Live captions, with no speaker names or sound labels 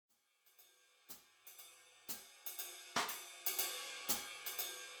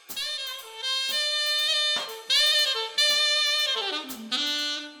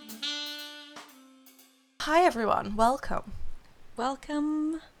Hi everyone, welcome.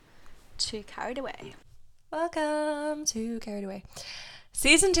 Welcome to Carried Away. Welcome to Carried Away.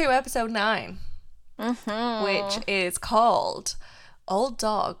 Season 2, episode 9, which is called Old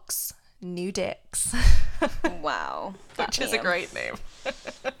Dogs, New Dicks. Wow. Which is a great name.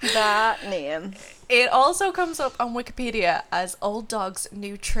 That name. It also comes up on Wikipedia as Old Dogs,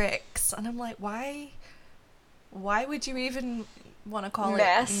 New Tricks. And I'm like, why would you even want to call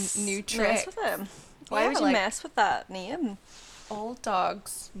it New Tricks? Mess with them. Why would you mess with that name? Old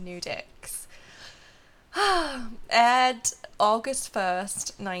Dogs, New Dicks. Aired August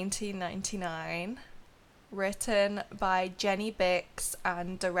 1st, 1999. Written by Jenny Bix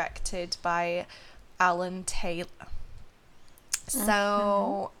and directed by Alan Taylor.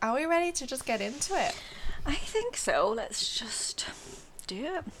 So, are we ready to just get into it? I think so. Let's just do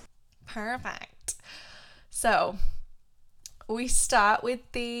it. Perfect. So, we start with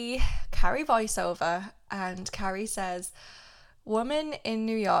the Carrie voiceover, and Carrie says, "Women in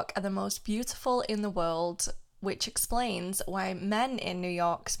New York are the most beautiful in the world," which explains why men in New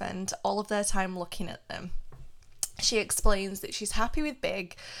York spend all of their time looking at them. She explains that she's happy with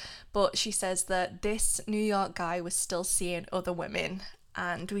Big, but she says that this New York guy was still seeing other women,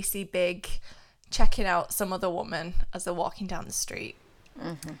 and we see Big checking out some other woman as they're walking down the street.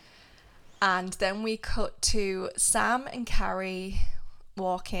 And then we cut to Sam and Carrie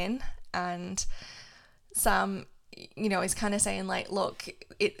walking, and Sam, is kind of saying like, look,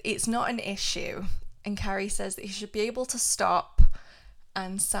 it's not an issue. And Carrie says that he should be able to stop.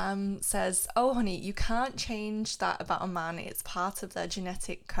 And Sam says, oh, honey, you can't change that about a man. It's part of their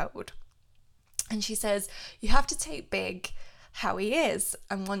genetic code. And she says, you have to take Big how he is.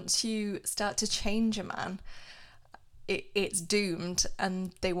 And once you start to change a man, it's doomed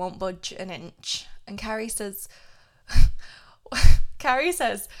and they won't budge an inch. And Carrie says,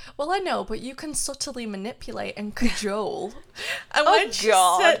 well, I know, but you can subtly manipulate and cajole. And when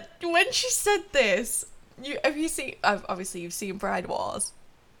she said this, obviously you've seen Bride Wars.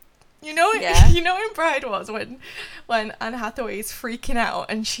 You know in Bride Wars when Anne Hathaway is freaking out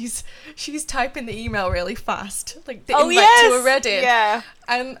and she's typing the email really fast, like the invite to a Reddit. Yeah.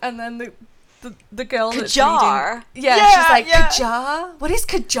 And then the girl that's reading, she's like, Kajar? What is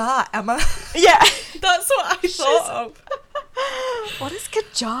Kajar, Emma? Yeah. That's what I thought of. What is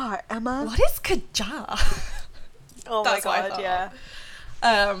Kajar, Emma? What is Kajar? Oh my god, yeah.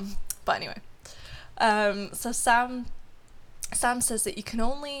 But anyway. So Sam says that you can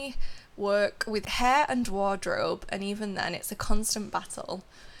only work with hair and wardrobe, and even then it's a constant battle.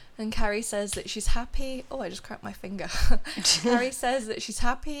 And Carrie says that she's happy. Oh, I just cracked my finger. Carrie says that she's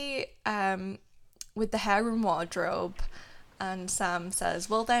happy with the hair and wardrobe. And Sam says,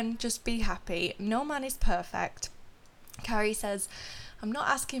 well then, just be happy. No man is perfect. Carrie says, I'm not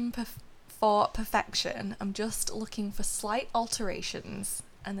asking for perfection. I'm just looking for slight alterations.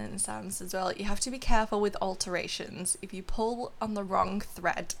 And then Sam says, well, you have to be careful with alterations. If you pull on the wrong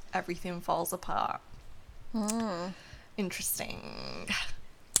thread, everything falls apart. Interesting.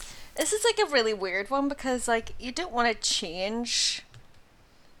 This is like a really weird one because like you don't want to change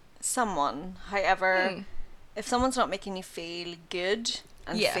someone. However, if someone's not making you feel good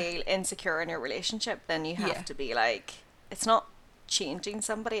and feel insecure in your relationship, then you have to be like, it's not changing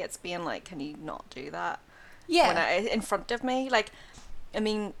somebody, it's being like, can you not do that? In front of me? Like, I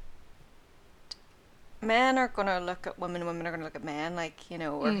mean, men are going to look at women are going to look at men, like,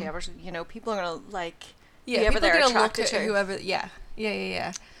 or whoever, people are going to like whoever they're attracted to. Whoever, yeah.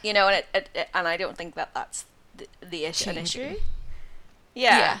 And and I don't think that's the issue. An issue.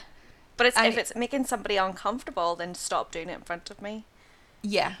 Yeah. But if it's making somebody uncomfortable, then stop doing it in front of me.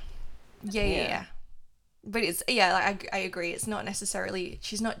 Yeah. But it's, like, I agree. It's not necessarily,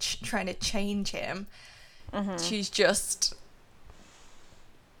 she's not trying to change him. She's just,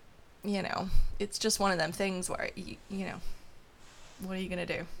 it's just one of them things where, what are you going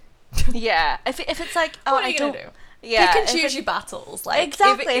to do? Yeah. If it's like, what are you going to do? Yeah. You can choose your battles. Like,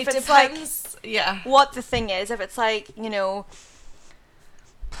 exactly. If it depends, what the thing is. If it's like,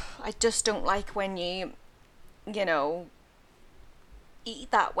 I just don't like when you,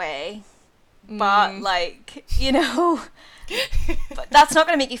 eat that way. But, like, but that's not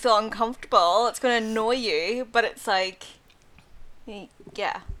going to make you feel uncomfortable. It's going to annoy you. But it's like,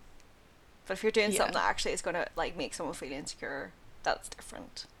 yeah. But if you're doing something that actually is going to, like, make someone feel insecure, that's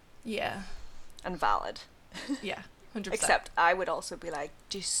different. Yeah. And valid. Yeah, 100%. Except I would also be like,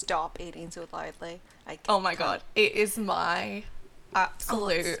 just stop eating so loudly. Oh my god, it is my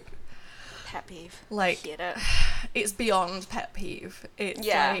absolute pet peeve. Like, hate it. It's beyond pet peeve. It's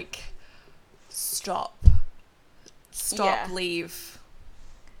like, stop, leave.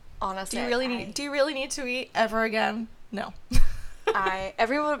 Honestly, do you really need to eat ever again? No.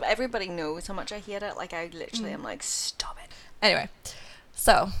 Everybody knows how much I hate it. Like, I literally am like, stop it. Anyway,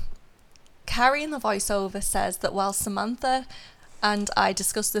 so Carrie in the voiceover says that while Samantha and I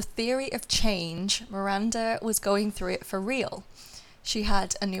discussed the theory of change, Miranda was going through it for real. She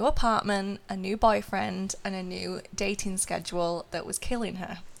had a new apartment, a new boyfriend, and a new dating schedule that was killing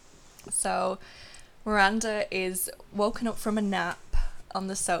her. So Miranda is woken up from a nap on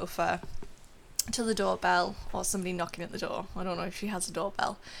the sofa to the doorbell, or somebody knocking at the door. I don't know if she has a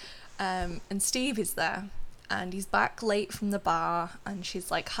doorbell. And Steve is there, and he's back late from the bar, and she's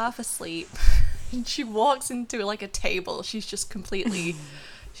like half asleep. And she walks into like a table. She's just completely,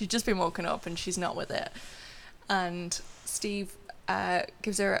 she's just been woken up and she's not with it. And Steve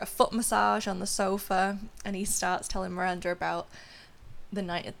gives her a foot massage on the sofa, and he starts telling Miranda about the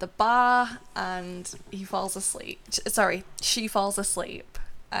night at the bar, and he falls asleep. Sorry, she falls asleep.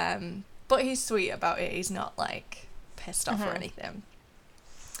 But he's sweet about it. He's not like pissed off or anything.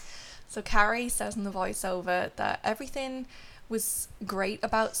 So Carrie says in the voiceover that everything was great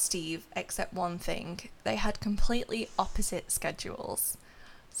about Steve except one thing. They had completely opposite schedules.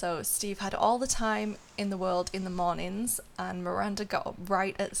 So Steve had all the time in the world in the mornings, and Miranda got up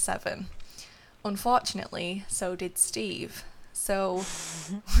right at 7. Unfortunately, so did Steve. So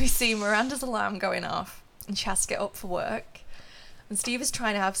we see Miranda's alarm going off, and she has to get up for work. And Steve is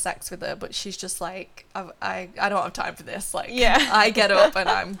trying to have sex with her, but she's just like, I don't have time for this. Like, I get up and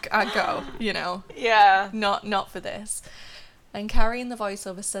I go, you know. Yeah. Not for this. And Carrie in the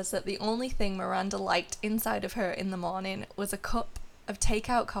voiceover says that the only thing Miranda liked inside of her in the morning was a cup of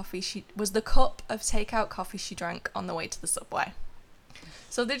takeout coffee. The cup of takeout coffee she drank on the way to the subway.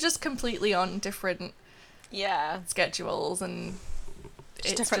 So they're just completely on different schedules, and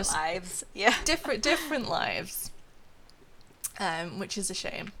it's different just lives. Yeah. Different lives. Which is a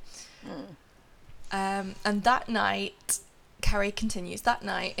shame. And that night, Carrie continues, that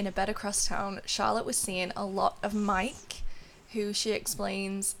night in a bed across town, Charlotte was seeing a lot of Mike, who she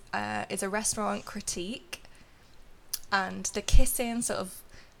explains is a restaurant critique, and the kissing sort of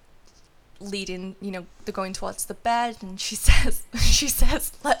leading, you know, they're going towards the bed, and she says,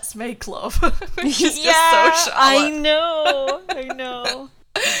 let's make love. Which is just so Charlotte. I know.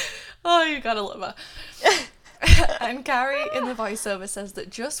 Oh, you gotta love her. And Carrie in the voiceover says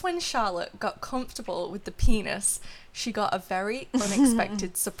that just when Charlotte got comfortable with the penis, she got a very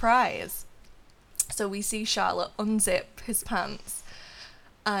unexpected surprise. So we see Charlotte unzip his pants,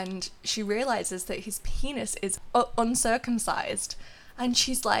 and she realizes that his penis is uncircumcised, and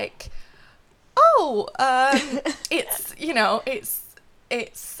she's like, oh, it's, you know, it's,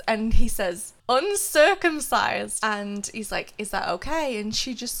 and he says, uncircumcised, and he's like, is that okay? And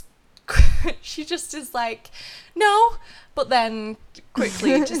she just is like, no, but then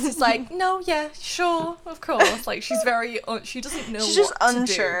quickly just is like, no, yeah, sure, of course. Like, she's very, she doesn't know she's what just to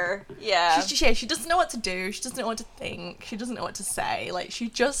unsure. do. Yeah. She doesn't know what to do. She doesn't know what to think. She doesn't know what to say. Like, she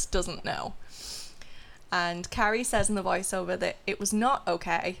just doesn't know. And Carrie says in the voiceover that it was not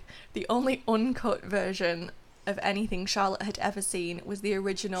okay. The only uncut version of anything Charlotte had ever seen was the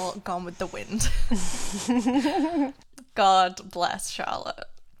original Gone with the Wind. God bless Charlotte.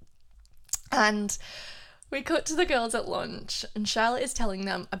 And we cut to the girls at lunch, and Charlotte is telling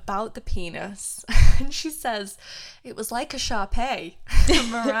them about the penis, and she says it was like a Shar-Pei.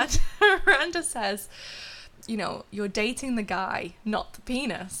 Miranda says, you know, you're dating the guy, not the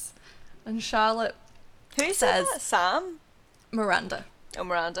penis. And Charlotte says, that? Sam? Miranda. Oh,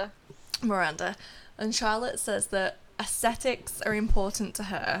 Miranda. And Charlotte says that aesthetics are important to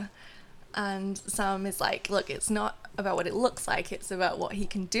her, and Sam is like, look, it's not about what it looks like, it's about what he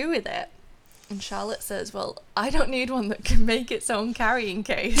can do with it. And Charlotte says, well, I don't need one that can make its own carrying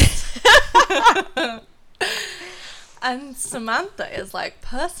case. And Samantha is like,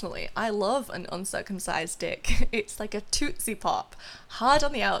 personally, I love an uncircumcised dick. It's like a Tootsie Pop, hard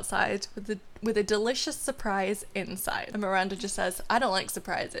on the outside with a delicious surprise inside. And Miranda just says, I don't like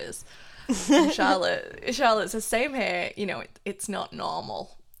surprises. And Charlotte says, same here, you know, it's not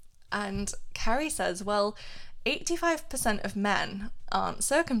normal. And Carrie says, well, 85% of men aren't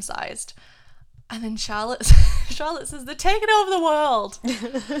circumcised. And then Charlotte says, they're taking over the world.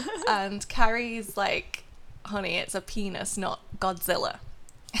 And Carrie's like, honey, it's a penis, not Godzilla.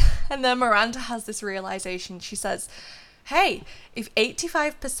 And then Miranda has this realization. She says, hey, if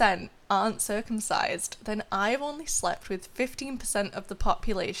 85% aren't circumcised, then I've only slept with 15% of the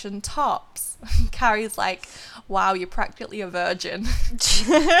population tops. And Carrie's like, wow, you're practically a virgin.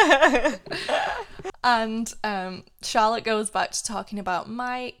 And Charlotte goes back to talking about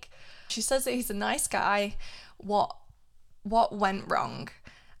Mike. She says that he's a nice guy. What went wrong?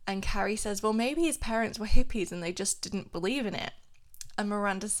 And Carrie says, well, maybe his parents were hippies and they just didn't believe in it. And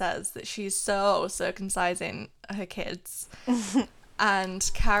Miranda says that she's so circumcising her kids.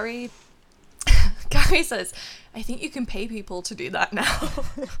 And Carrie says, I think you can pay people to do that now.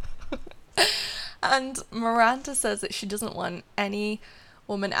 And Miranda says that she doesn't want any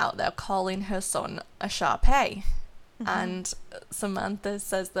woman out there calling her son a Shar-Pei. And Samantha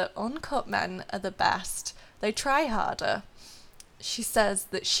says that uncut men are the best. They try harder. She says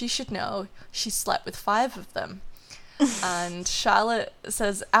that she should know she slept with 5 of them. And Charlotte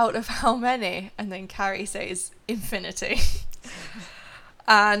says, out of how many? And then Carrie says, infinity.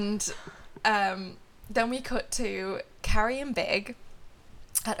 And then we cut to Carrie and Big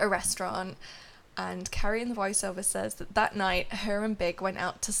at a restaurant. And Carrie in the voiceover says that night, her and Big went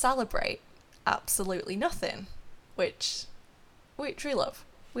out to celebrate absolutely nothing. Which we love.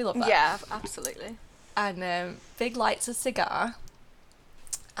 We love that. Yeah, absolutely. And Big lights a cigar.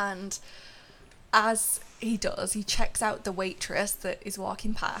 And as he does, he checks out the waitress that is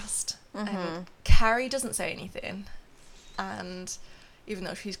walking past. And Carrie doesn't say anything. And even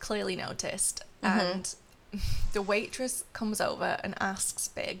though she's clearly noticed. And the waitress comes over and asks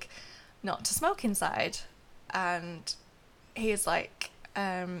Big not to smoke inside. And he is like,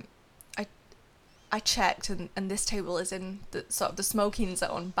 I checked, and this table is in the sort of the smoking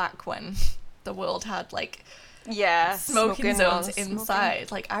zone back when the world had like smoking zones inside.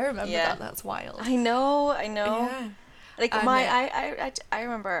 Like, I remember that. That's wild. I know. Yeah. Like I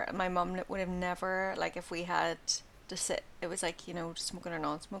remember my mum would have never, like, if we had to sit, it was like, you know, smoking or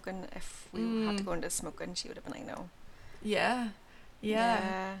non-smoking. If we had to go into smoking, she would have been like, no. Yeah.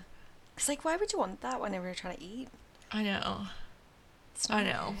 It's like, why would you want that whenever you're trying to eat? I know. I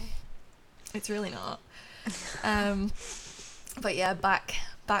know. Okay. It's really not. But yeah,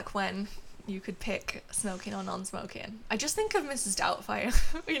 back when you could pick smoking or non-smoking. I just think of Mrs. Doubtfire,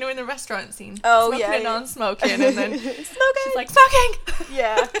 you know, in the restaurant scene. Oh, smoking yeah. and non-smoking, and then smoking. She's like, smoking!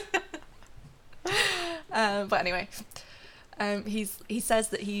 Yeah. But anyway, he says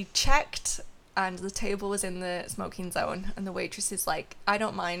that he checked and the table was in the smoking zone, and the waitress is like, I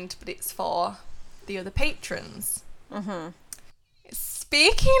don't mind, but it's for the other patrons.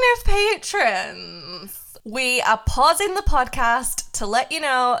 Speaking of patrons, we are pausing the podcast to let you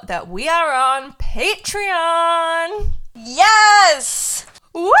know that we are on Patreon. Yes!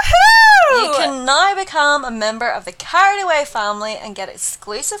 Woohoo! You can now become a member of the Carried Away family and get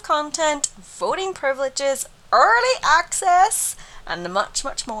exclusive content, voting privileges, early access, and much,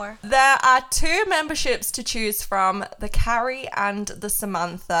 much more. There are 2 memberships to choose from, the Carrie and the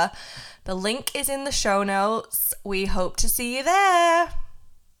Samantha. The link is in the show notes. We hope to see you there.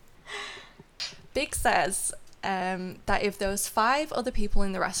 Big says that if those 5 other people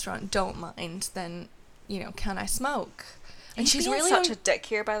in the restaurant don't mind, then, you know, can I smoke? And she's really such a dick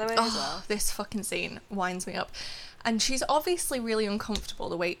here, by the way, as well. This fucking scene winds me up. And she's obviously really uncomfortable,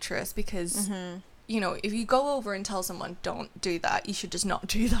 the waitress, because, you know, if you go over and tell someone, don't do that, you should just not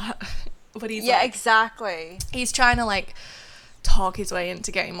do that. But he's exactly. He's trying to, like, talk his way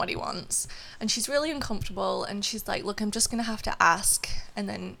into getting what he wants, and she's really uncomfortable, and she's like, look, I'm just gonna have to ask,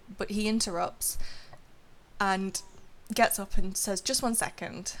 but he interrupts and gets up and says, just 1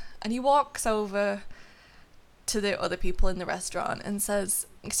 second, and he walks over to the other people in the restaurant and says,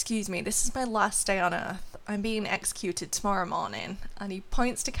 excuse me, this is my last day on earth, I'm being executed tomorrow morning. And he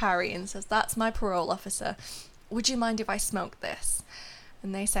points to Carrie and says, that's my parole officer, would you mind if I smoke this?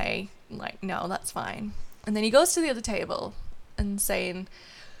 And they say, like, no, that's fine. And then he goes to the other table and saying,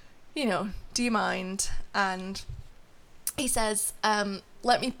 you know, do you mind? And he says,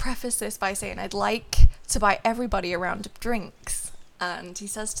 let me preface this by saying I'd like to buy everybody a round of drinks. And he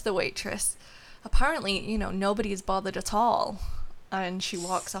says to the waitress, apparently, you know, nobody is bothered at all. And she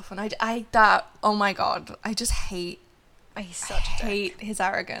walks off, and oh my God, I just hate his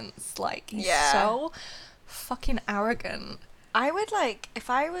arrogance. Like, he's so fucking arrogant. I would, like, if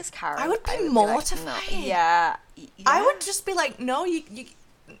I was Carol, I would be mortified. Like, no. Yeah. I would just be like, no, you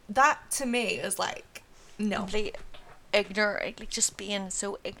that to me is like, no. Like, ignorant, like, just being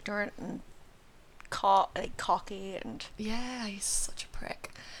so ignorant and cocky and... Yeah, he's such a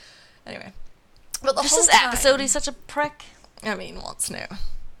prick. Anyway. But just this episode, he's such a prick. I mean, what's new?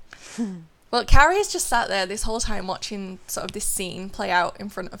 Well, Carrie's just sat there this whole time watching sort of this scene play out in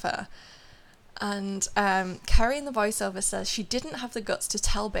front of her. And Carrie in the voiceover says she didn't have the guts to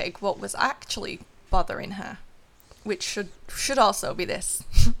tell Big what was actually bothering her, which should also be this.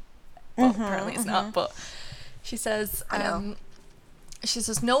 Well, apparently it's not, but she says, she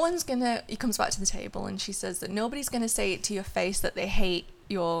says, no one's gonna, he comes back to the table and she says that nobody's gonna say it to your face that they hate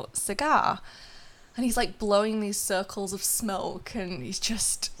your cigar. And he's like blowing these circles of smoke, and he's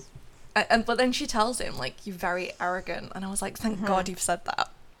just, but then she tells him, like, you're very arrogant. And I was like, thank God you've said that.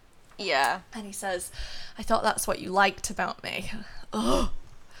 Yeah. And he says, I thought that's what you liked about me. Oh,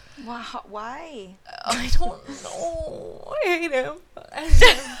 wow, why? I don't know. I hate him.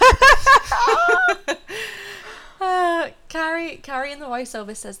 Carrie in the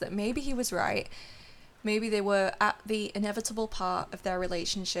voiceover says that maybe he was right. Maybe they were at the inevitable part of their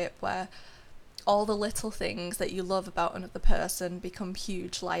relationship where all the little things that you love about another person become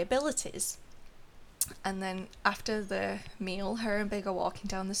huge liabilities. And then after the meal, her and Big are walking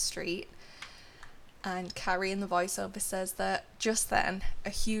down the street, and Carrie in the voiceover says that just then a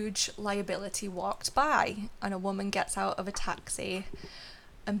huge liability walked by, and a woman gets out of a taxi,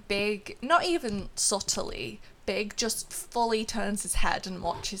 and Big, not even subtly, Big just fully turns his head and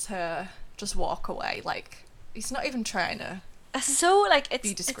watches her just walk away. Like, he's not even trying to so, like,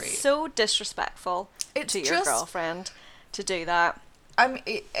 be discreet. It's so disrespectful to your girlfriend to do that. I mean,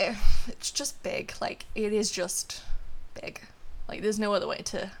 it's just Big. Like, it is just Big. Like, there's no other way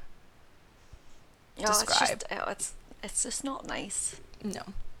to describe. It's just not nice. No.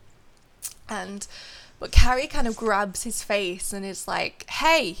 But Carrie kind of grabs his face and is like,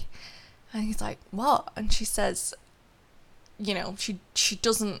 hey. And he's like, what? And she says, you know, she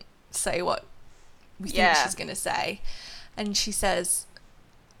doesn't say what we think she's going to say. And she says,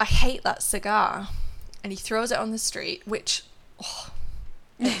 I hate that cigar. And he throws it on the street, which,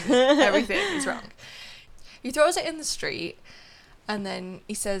 everything is wrong. He throws it in the street, and then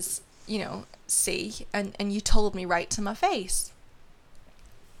he says, you know, see, and you told me right to my face.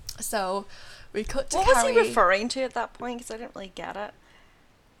 So we cut to Carrie. What was he referring to at that point? Because I didn't really get it.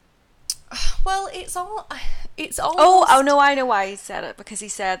 Well, it's all. Oh no, I know why he said it. Because she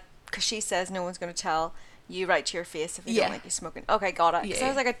says no one's going to tell you right to your face if you don't like you smoking. Okay, got it. Because I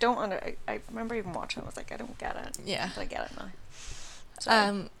was like, I remember even watching it. I was like, I don't get it. Yeah. But I get it now.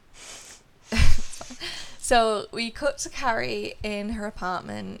 Sorry. So we cut to Carrie in her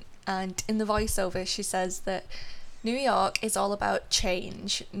apartment, and in the voiceover she says that New York is all about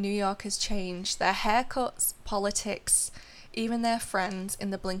change. New York has changed their haircuts, politics, even their friends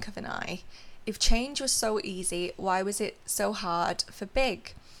in the blink of an eye. If change was so easy, why was it so hard for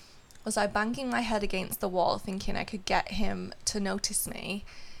Big? Was I banging my head against the wall thinking I could get him to notice me?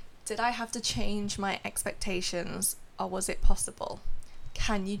 Did I have to change my expectations, or was it possible?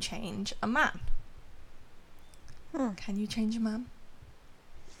 Can you change a man? Can you change a man?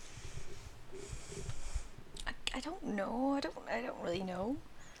 I don't know. I don't really know.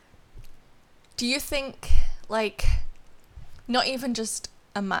 Do you think, like, not even just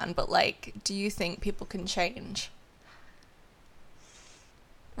a man, but like, do you think people can change?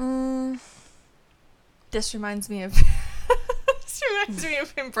 This reminds me of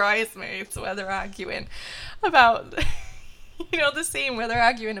in Bridesmaids, where they're arguing about, you know, the scene where they're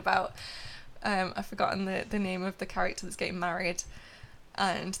arguing about, I've forgotten the name of the character that's getting married,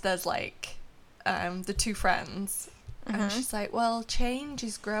 and there's like, the two friends, and she's like, well, change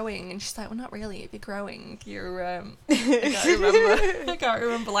is growing, and she's like, well, not really. If you're growing, you're I can't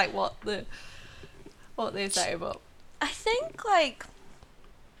remember like what they say, but I think like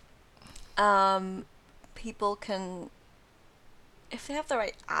people can, if they have the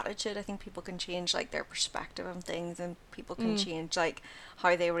right attitude, I think people can change like their perspective on things, and people can change like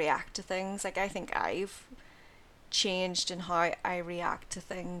how they react to things. Like, I think I've changed in how I react to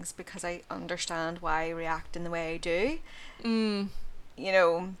things because I understand why I react in the way I do. You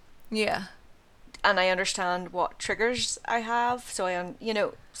know. Yeah. And I understand what triggers I have, so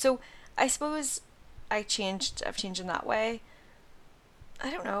so I suppose I've changed in that way. I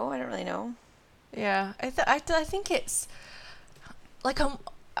don't know. I don't really know. Yeah, I think it's like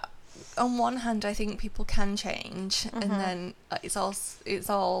on one hand, I think people can change, and then it's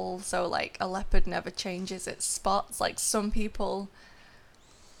also like a leopard never changes its spots. Like, some people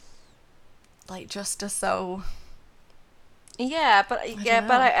like just are so. Yeah, but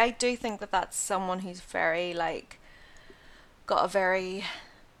I do think that that's someone who's very like got a very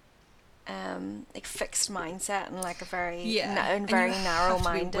like fixed mindset, and like a very very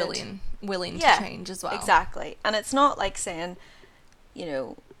narrow-minded, willing to change as well. Exactly. And it's not like saying, you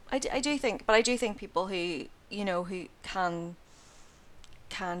know, I do think people who, you know, who can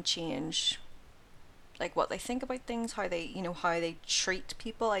change like what they think about things, how they, you know, how they treat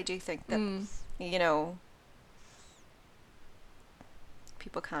people. I do think that you know,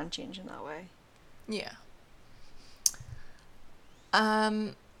 people can change in that way. Yeah.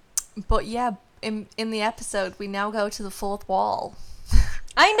 But yeah, in the episode, we now go to the fourth wall.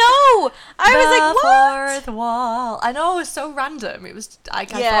 I know! I was like, what? Fourth wall. I know, it was so random. It was, I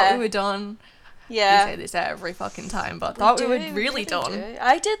thought we were done. Yeah. We say this every fucking time, but I thought we were really done.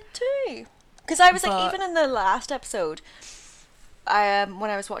 I did too. Because I was like, even in the last episode, when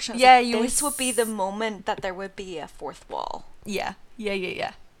I was watching, I was like, this would be the moment that there would be a fourth wall. Yeah.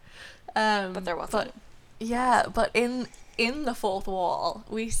 But there wasn't. But in the fourth wall,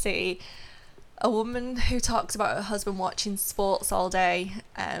 we see a woman who talks about her husband watching sports all day.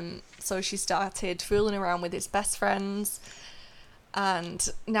 So she started fooling around with his best friends, and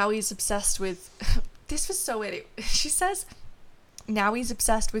now he's obsessed with... This was so weird. She says, now he's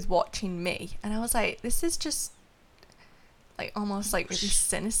obsessed with watching me. And I was like, this is just... like almost like really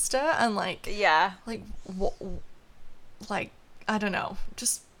sinister and like like what, like I don't know,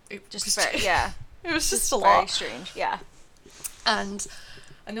 it was just a lot. Very strange. Yeah. And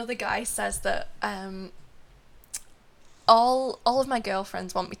another guy says that all of my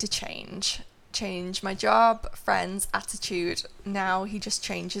girlfriends want me to change my job, friends, attitude. Now he just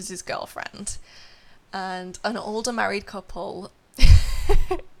changes his girlfriend. And an older married couple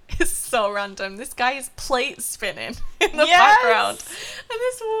is so random. This guy is plate spinning in the background,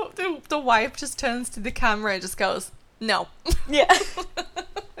 and the wife just turns to the camera and just goes, "No." Yeah.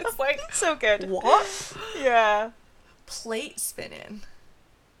 It's like, so good. What? Yeah. Plate spinning.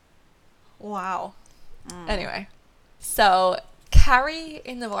 Wow. Anyway, so Carrie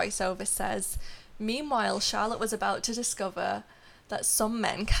in the voiceover says, meanwhile, Charlotte was about to discover that some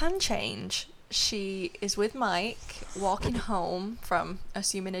men can change. She is with Mike, walking home from,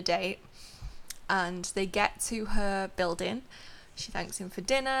 assuming, a date, and they get to her building. She thanks him for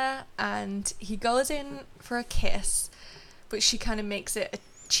dinner, and he goes in for a kiss, but she kind of makes it a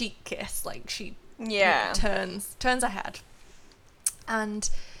cheek kiss, like she turns her head. And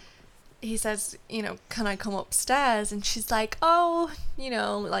he says, can I come upstairs? And she's like, oh,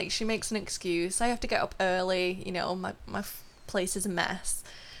 like she makes an excuse. I have to get up early, my place is a mess.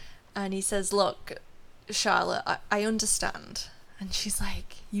 And he says, look, Charlotte, I understand. And she's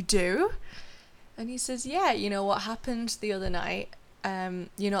like, you do? And he says, yeah, what happened the other night?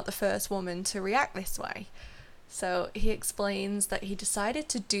 You're not the first woman to react this way. So he explains that he decided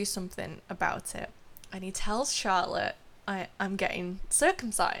to do something about it. And he tells Charlotte, I'm getting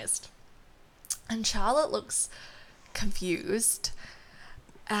circumcised. And Charlotte looks confused.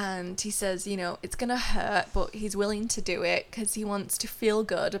 And he says, it's going to hurt, but he's willing to do it because he wants to feel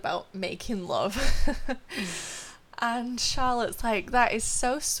good about making love. And Charlotte's like, that is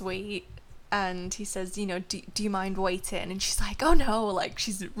so sweet. And he says, do you mind waiting? And she's like, oh no, like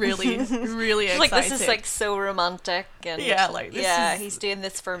she's really, really excited. Like, this is like so romantic. And he's doing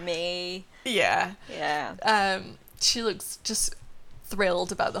this for me. Yeah. Yeah. She looks just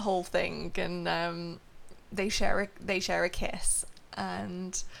thrilled about the whole thing. And they share a kiss.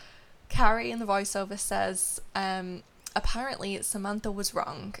 And Carrie in the voiceover says, apparently Samantha was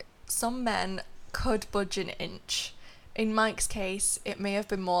wrong. Some men could budge an inch. In Mike's case, it may have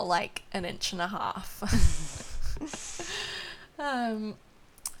been more like an inch and a half. And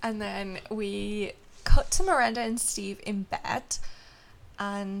then we cut to Miranda and Steve in bed,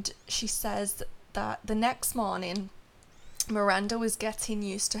 and she says that the next morning Miranda was getting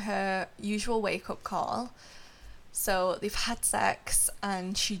used to her usual wake-up call. So they've had sex,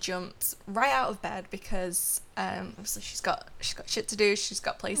 and she jumps right out of bed because she's got shit to do, she's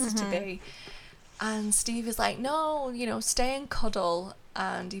got places to be. And Steve is like, no, stay and cuddle.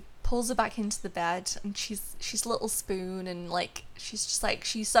 And he pulls her back into the bed, and she's little spoon, and like she's just like,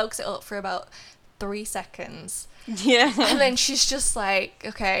 she soaks it up for about 3 seconds. Yeah. And then she's just like,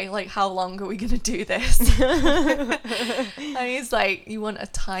 okay, like how long are we gonna do this? And he's like, you want a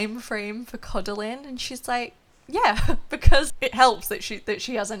time frame for cuddling? And she's like, yeah, because it helps that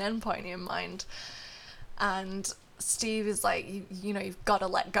she has an endpoint in mind. And Steve is like, you've got to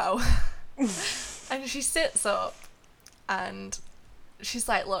let go. And she sits up, and she's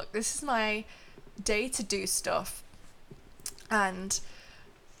like, look, this is my day to do stuff. And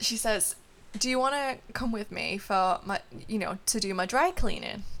she says, do you want to come with me for my, to do my dry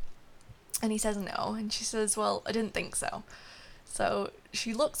cleaning? And he says no. And she says, well, I didn't think so. So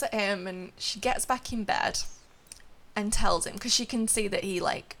she looks at him, and she gets back in bed and tells him, because she can see that he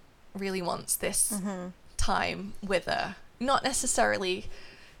like really wants this time with her, not necessarily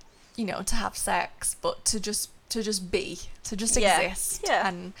to have sex, but to just exist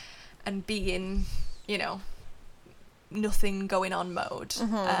and be in nothing going on mode.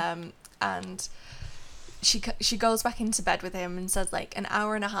 And she goes back into bed with him and says like an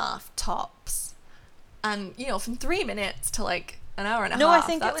hour and a half tops, and from 3 minutes to like an hour and a half. No, I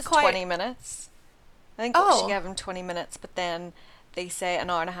think it was 20 minutes. I think she gave him 20 minutes, but then they say an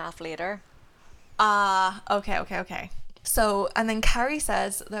hour and a half later. Okay. So, and then Carrie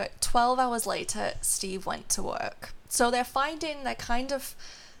says that 12 hours later, Steve went to work. So they're kind of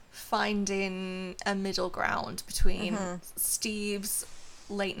finding a middle ground between Steve's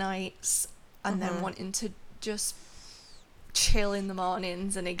late nights and then wanting to just chill in the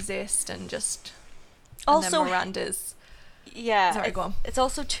mornings and exist and just... Also, and then Miranda's... Yeah. Sorry, go on. It's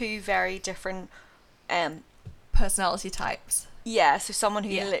also two very different... personality types. Yeah, so someone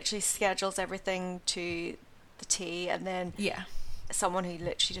who literally schedules everything to the T, and then someone who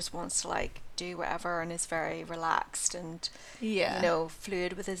literally just wants to like do whatever and is very relaxed and you know,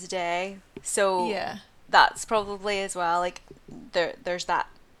 fluid with his day. So that's probably as well, like there's that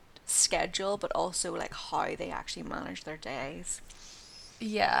schedule, but also like how they actually manage their days.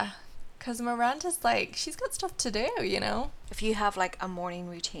 Yeah. Because Miranda's like, she's got stuff to do, you know? If you have like a morning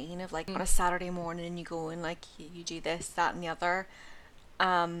routine of like on a Saturday morning and you go and like you do this, that and the other,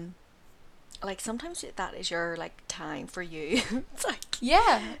 like sometimes that is your like time for you. It's like,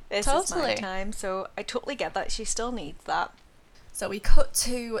 this is my time. So I totally get that. She still needs that. So we cut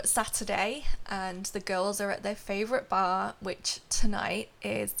to Saturday and the girls are at their favourite bar, which tonight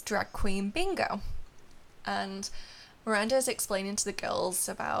is Drag Queen Bingo. And Miranda is explaining to the girls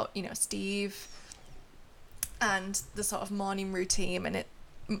about, you know, Steve and the sort of morning routine and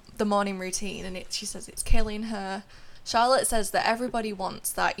she says it's killing her. Charlotte says that everybody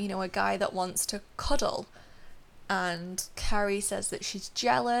wants that, you know, a guy that wants to cuddle. And Carrie says that she's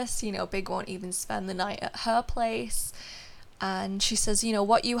jealous, you know, Big won't even spend the night at her place. And she says, you know,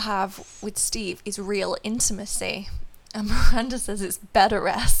 what you have with Steve is real intimacy. And Miranda says it's bed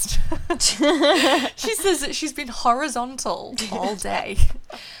rest. She says that she's been horizontal all day.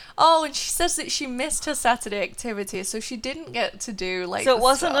 Oh, and she says that she missed her Saturday activity, so she didn't get to do like. So it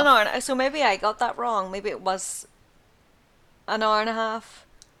wasn't an hour. So maybe I got that wrong. Maybe it was an hour and a half.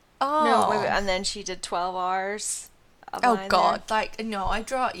 Oh. No, maybe, and then she did 12 hours. Oh God! There. Like no, I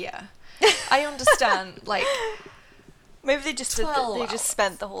understand. Like maybe they just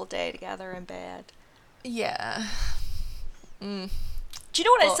spent the whole day together in bed. Yeah. Do you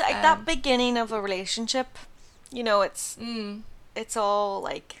know what it's like? That beginning of a relationship, you know, it's all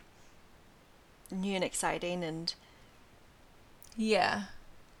like new and exciting, and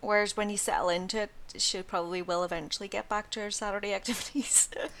whereas when you settle into it, she probably will eventually get back to her Saturday activities.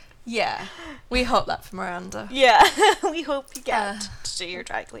 Yeah, we hope that for Miranda. Yeah, we hope you get to do your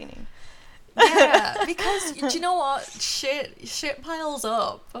dry cleaning. Yeah, because do you know what? Shit piles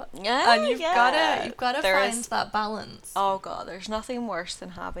up. Yeah, and you've gotta find that balance. Oh God, there's nothing worse than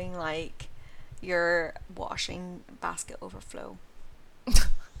having like your washing basket overflow.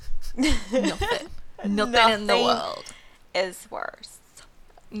 Nothing in the world is worse.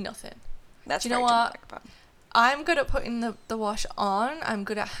 Nothing. That's do you know what? I'm good at putting the wash on. I'm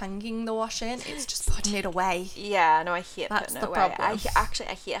good at hanging the wash in. It's just putting it away. Yeah, no, I hate That's putting it away. Problem.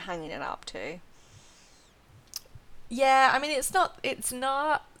 I hate hanging it up too. Yeah, I mean it's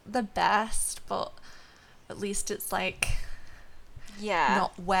not the best, but at least it's like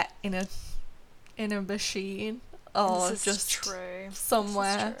not wet in a machine or this is just true.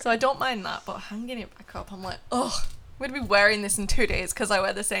 somewhere. So I don't mind that, but hanging it back up, I'm like, oh. I'm going to be wearing this in 2 days because I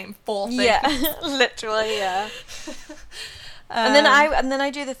wear the same 4 things. Yeah, literally, yeah. And then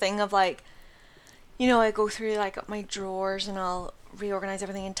I do the thing of like, you know, I go through like my drawers and I'll reorganize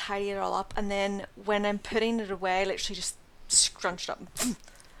everything and tidy it all up, and then when I'm putting it away, I literally just scrunch it up.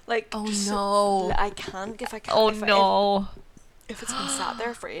 Like, I can't if I can't. Oh no! If it's been sat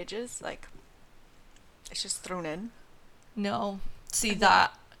there for ages, like it's just thrown in. No, see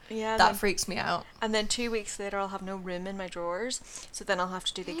that. Yeah, that freaks me out. And then 2 weeks later, I'll have no room in my drawers, so then I'll have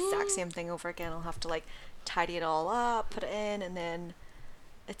to do the exact same thing over again. I'll have to like tidy it all up, put it in, and then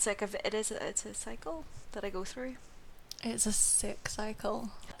it's like it's a cycle that I go through. It's a sick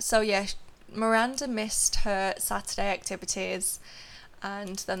cycle. So yeah, Miranda missed her Saturday activities,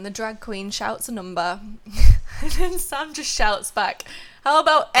 and then the drag queen shouts a number, and then Sam just shouts back, "How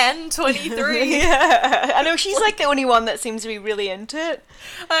about N23?" Yeah, I know she's like the only one that seems to be really into it.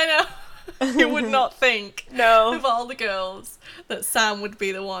 I know. You would not think, no, of all the girls, that Sam would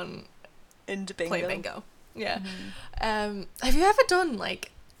be the one into bingo. Playing bingo. Yeah. Mm-hmm. Have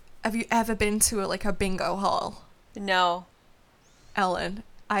you ever been to a bingo hall? No. Ellen,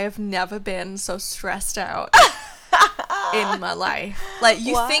 I have never been so stressed out in my life. Like,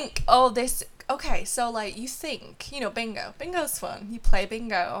 you think, okay, so like you think, you know, bingo's fun. You play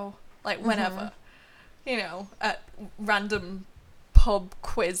bingo like whenever, you know, at random pub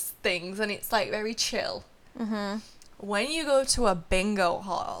quiz things, and it's like very chill. When you go to a bingo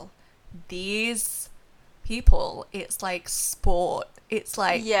hall, these people, it's like sport. it's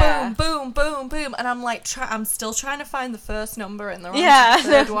like Yeah. boom, boom, boom, boom, and I'm like, I'm still trying to find the first number, and they're on Yeah. the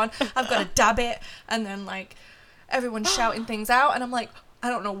third one. I've got to dab it, and then like everyone's shouting things out, and I'm like, I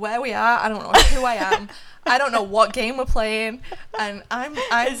don't know where we are. I don't know who I am. I don't know what game we're playing, and I'm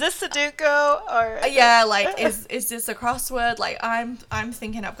Is this Sudoku or? Yeah, like is this a crossword? Like I'm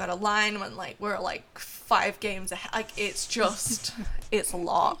thinking I've got a line when like we're like 5 games ahead. Like it's just it's a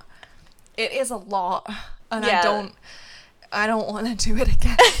lot. It is a lot, and Yeah. I don't want to do it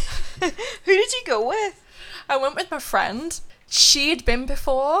again. Who did you go with? I went with my friend. She'd been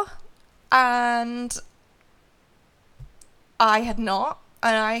before, and I had not,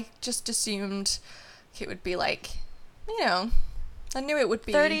 and I just assumed it would be like, you know, I knew it would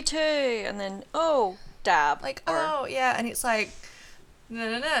be 32, and then dab. like, or- oh yeah, and it's like no,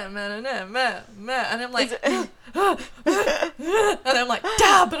 and I'm like Is and I'm like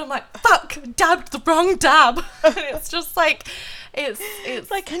dab, and I'm like fuck, dabbed the wrong dab. And it's just like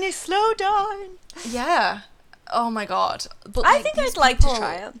it's like, can you slow down? yeah, oh my god. But I think these I'd like to people-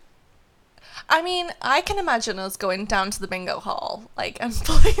 try it. I mean, I can imagine us going down to the bingo hall, like, and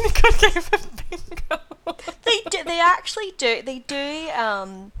playing a good game of bingo. They actually do. They do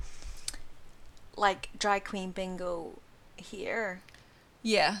like drag queen bingo here,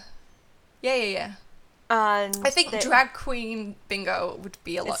 Yeah. Yeah. and I think drag queen bingo would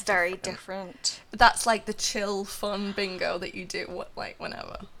be a lot it's very different. different. That's like the chill, fun bingo that you do, like,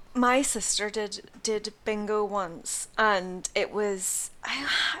 whenever. My sister did bingo once, and it was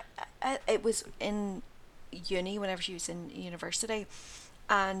it was in uni whenever she was in university,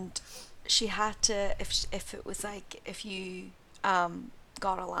 and she had to if it was like if you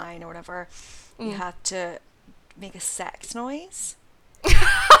got a line or whatever, you had to make a sex noise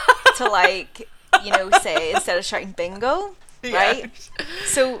to like, you know, say instead of shouting bingo, right?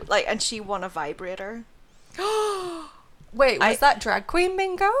 So like, and she won a vibrator. Wait, was that drag queen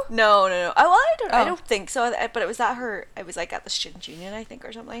bingo? No. Oh, well, I Oh. don't think so. But it was at her. It was like at the student union, I think,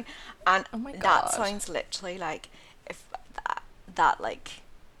 or something. And Oh my God. that sounds literally like if that like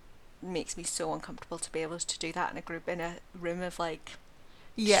makes me so uncomfortable to be able to do that in a group, in a room of like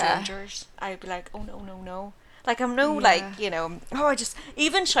strangers. I'd be like, oh no. Like I'm like, you know, I just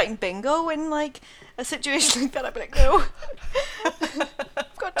even shouting bingo in like a situation like that, I'd be like, no.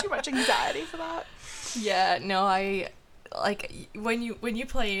 I've got too much anxiety for that. Yeah, no, I like when you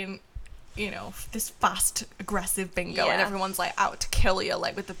play in, you know, this fast aggressive bingo, and Yeah. everyone's like out to kill you,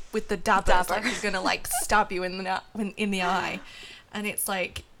 like with the dabbers, like they're gonna like stab you in the eye, and it's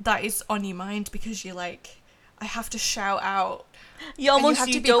like that is on your mind because you're like, I have to shout out. You almost have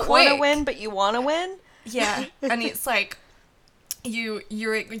to be don't want to quick. win, but you want to win. Yeah, and it's like you're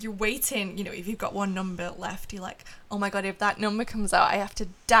waiting, you know, if you've got one number left, you're like, oh my god, if that number comes out, I have to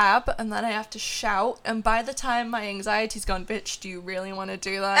dab, and then I have to shout, and by the time my anxiety's gone, bitch, do you really want to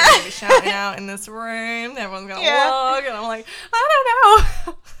do that? I'm gonna be shouting out in this room, everyone's gonna look, and I'm like, I don't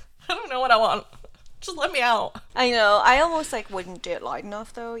know. I don't know what I want. Just let me out. I know. I almost like wouldn't do it loud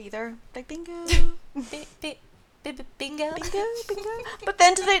enough though either. Like bingo. Bingo. But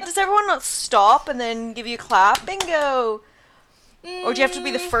then does everyone not stop and then give you a clap? Bingo. Or do you have to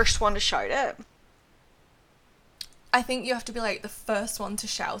be the first one to shout it? I think you have to be like the first one to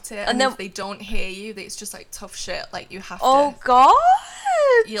shout it, And and then- if they don't hear you, it's just like tough shit. Like you have Oh to. god.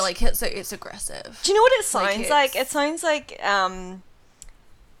 You're like it's aggressive. Do you know what it Like, sounds like? it's- It sounds like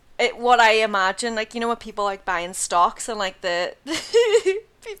what I imagine, like, you know, when people like buying stocks and like the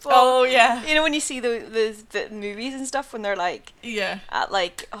people. Oh yeah. You know when you see the movies and stuff when they're like Yeah. at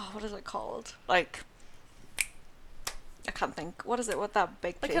like, what is it called? Like, I can't think. What is it? What that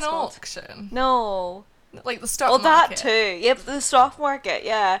big Like place an called? auction. No. Like the stock Well, market. that too. Yep, the stock market.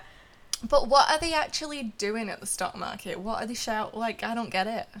 Yeah. But what are they actually doing at the stock market? What are they shout? Like, I don't get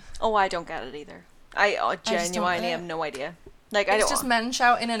it. Oh, I don't get it either. I just don't genuinely get have it. no idea. Like, I It's don't. just men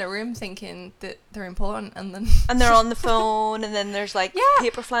shouting in a room thinking that they're important, and then And they're on the phone, and then there's like Yeah.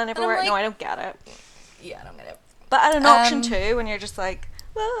 paper flying I'm everywhere. No, like- I don't get it. yeah, I don't get it. But at an auction Um, too, when you're just like,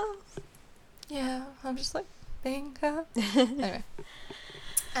 well, Yeah, I'm just like bingo. Anyway.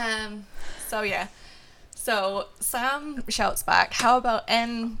 So yeah. So Sam shouts back, how about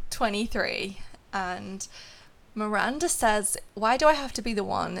N23? And Miranda says, why do I have to be the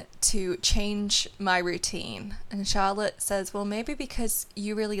one to change my routine? And Charlotte says, well, maybe because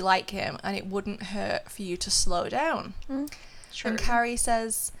you really like him and it wouldn't hurt for you to slow down. sure. And Carrie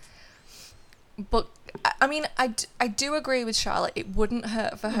says, but I mean, I do agree with Charlotte. It wouldn't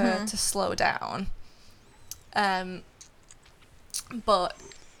hurt for her to slow down. But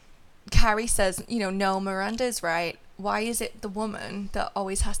Carrie says, you know, no, Miranda's right. Why is it the woman that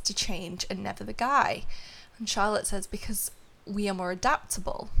always has to change and never the guy? And Charlotte says, because we are more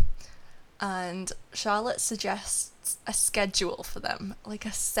adaptable. And Charlotte suggests a schedule for them, like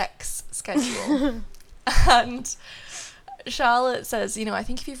a sex schedule. And Charlotte says, you know, I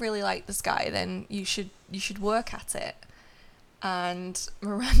think if you really like this guy, then you should work at it. And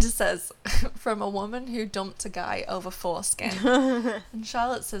Miranda says, from a woman who dumped a guy over foreskin. And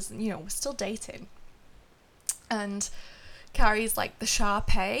Charlotte says, you know, we're still dating. And Carrie's like, the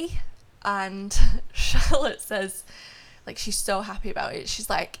Shar-Pei. And Charlotte says, like, she's so happy about it. She's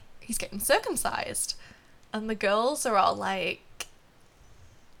like, he's getting circumcised. And the girls are all like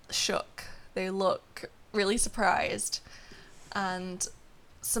shook. They look really surprised. And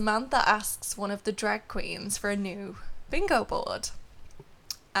Samantha asks one of the drag queens for a new bingo board.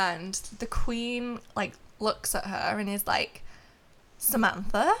 And the queen like looks at her and is like,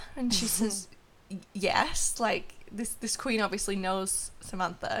 Samantha? And she says, yes. Like, this queen obviously knows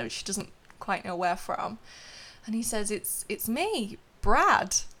Samantha. She doesn't quite know where from. And he says, it's me,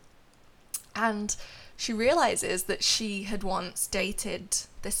 Brad. And she realizes that she had once dated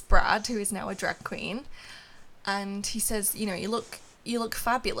this Brad, who is now a drag queen. And he says, you know, you look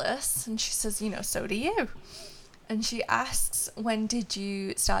fabulous. And she says, you know, so do you. And she asks, when did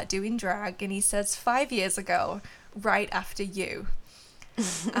you start doing drag? And he says, 5 years ago, right after you.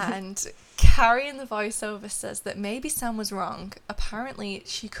 And Carrie in the voiceover says that maybe Sam was wrong. Apparently,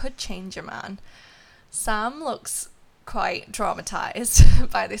 she could change a man. Sam looks quite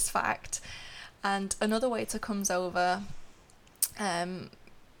traumatized by this fact. And another waiter comes over and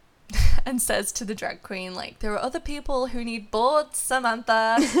says to the drag queen, like, there are other people who need boards,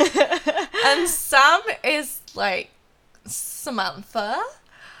 Samantha. And Sam is like, Samantha?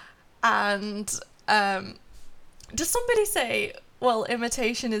 And does somebody say, well,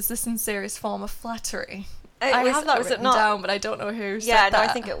 imitation is the sincerest form of flattery? I have that written down, but I don't know who said that. Yeah, no, I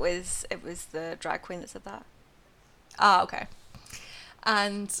think it was the drag queen that said that. Ah, okay.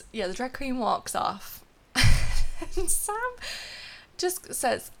 And yeah, the drag queen walks off. And Sam just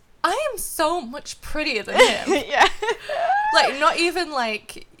says, I am so much prettier than him. Yeah. Like, not even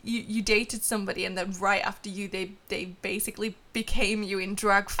like you dated somebody and then right after you, they basically became you in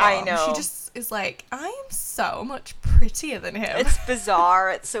drag form. I know. She just is like, I am so much prettier than him. It's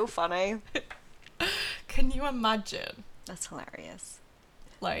bizarre. It's so funny. Can you imagine? That's hilarious.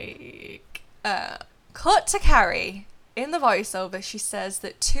 Like, cut to Carrie. In the voiceover, she says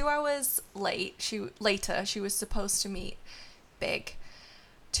that 2 hours later, she was supposed to meet Big.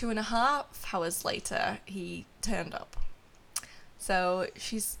 2.5 hours later, he turned up. So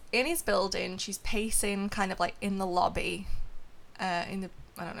she's in his building. She's pacing kind of like in the lobby, in the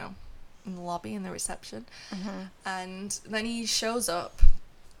lobby, in the reception. Mm-hmm. And then he shows up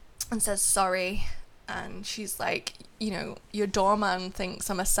and says sorry. And she's like, you know, your doorman thinks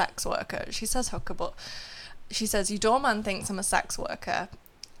I'm a sex worker. She says hooker, but she says, your doorman thinks I'm a sex worker.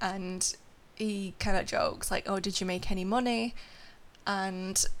 And he kind of jokes like, oh, did you make any money?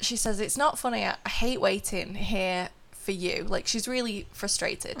 And she says, it's not funny. I hate waiting here for you. Like, she's really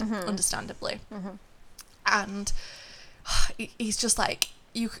frustrated, understandably. Mm-hmm. And he's just like,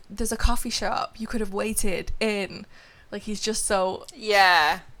 there's a coffee shop. You could have waited in. Like, he's just so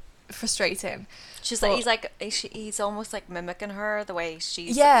frustrating. She's like, he's almost like mimicking her the way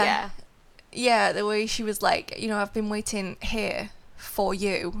she's. Yeah, the way she was like, you know, I've been waiting here for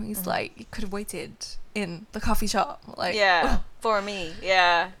you. He's like, you could have waited in the coffee shop. Like, for me.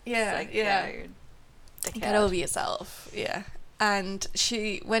 Yeah. Yeah, like, Get over yourself. Yeah. And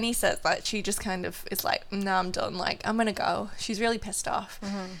when he says that, she just kind of is like, no, I'm done. Like, I'm going to go. She's really pissed off.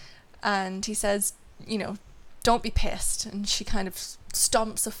 Mm-hmm. And he says, you know, don't be pissed. And she kind of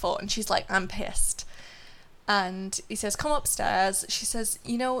stomps a foot and she's like, I'm pissed. And he says, come upstairs. She says,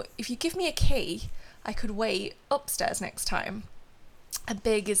 you know, if you give me a key, I could wait upstairs next time. And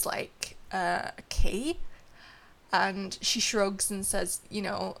Big is like, a key? And she shrugs and says, you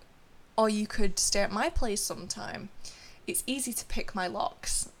know, or you could stay at my place sometime. It's easy to pick my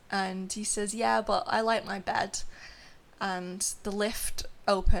locks. And he says, yeah, but I like my bed. And the lift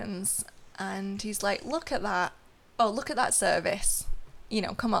opens and he's like, look at that. Oh, look at that service. You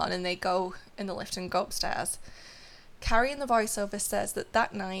know, come on. And they go in the lift and go upstairs. Carrie in the voiceover says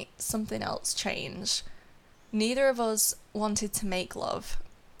that night something else changed. Neither of us wanted to make love.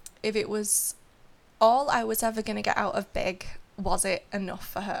 If it was all I was ever going to get out of Big, was it enough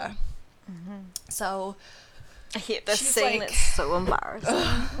for her? Mm-hmm. So I hate this scene. Like, it's so embarrassing.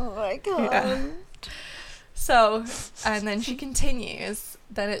 Oh my god. Yeah. So, and then she continues.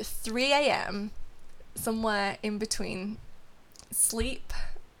 Then at 3 a.m, somewhere in between sleep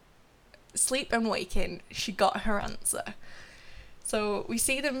and waking, she got her answer. So we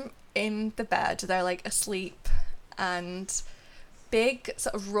see them in the bed. They're like asleep, and Big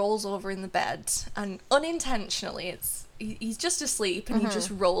sort of rolls over in the bed, and unintentionally he's just asleep, and he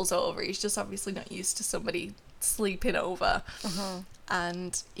just rolls over. He's just obviously not used to somebody sleeping over,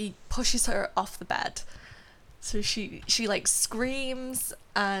 and he pushes her off the bed. So she like screams,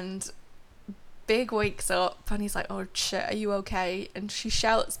 and Big wakes up, and he's like, oh shit, are you okay? And she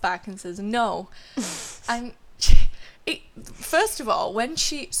shouts back and says no. And first of all, when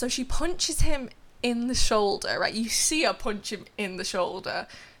she punches him in the shoulder, right? You see her punch him in the shoulder.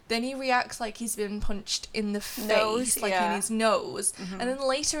 Then he reacts like he's been punched in the face, in his nose. And then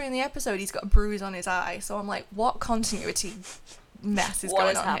later in the episode, he's got a bruise on his eye. So I'm like, what continuity mess is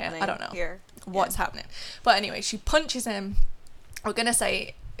going on here? I don't know. What's happening? But anyway, she punches him. We're going to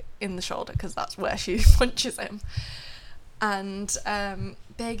say in the shoulder because that's where she punches him. And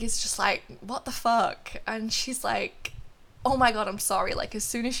Big is just like, what the fuck? And she's like, oh my god, I'm sorry. Like, as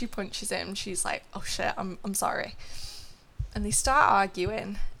soon as she punches him, she's like, oh shit, I'm sorry. And they start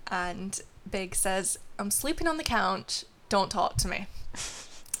arguing, and Big says, I'm sleeping on the couch, don't talk to me.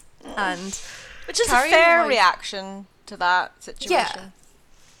 And which is a fair reaction to that situation.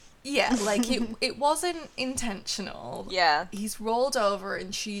 Yeah, like it wasn't intentional. Yeah. He's rolled over,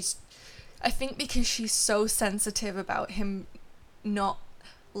 and I think because she's so sensitive about him not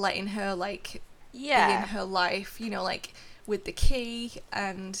letting her, like, be in her life, you know, like, with the key,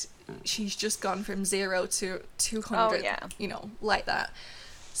 and she's just gone from 0 to 200, you know, like that.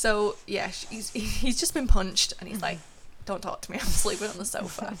 So, yeah, he's just been punched, and he's like, don't talk to me, I'm sleeping on the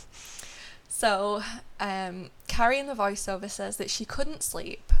sofa. So, Carrie in the voiceover says that she couldn't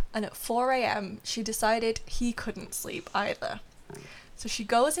sleep, and at 4 a.m. she decided he couldn't sleep either. So she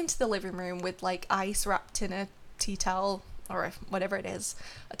goes into the living room with, like, ice wrapped in a tea towel, or whatever it is,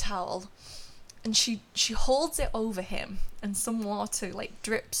 a towel, and she holds it over him, and some water, like,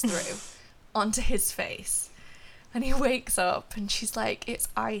 drips through onto his face, and he wakes up, and she's like, it's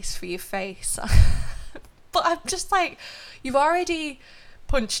ice for your face. But I'm just like, you've already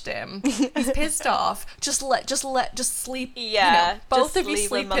punched him, he's pissed off, just sleep, you know, both of you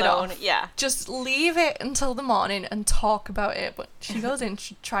sleep it off, just leave it until the morning and talk about it. But she goes in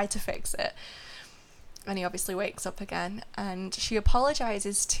to try to fix it, and he obviously wakes up again, and she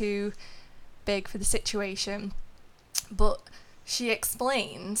apologizes to Big for the situation, but she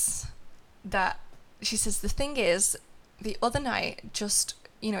explains that, she says, the thing is, the other night, just,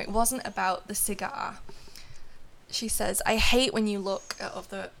 you know, it wasn't about the cigar. She says, I hate when you look at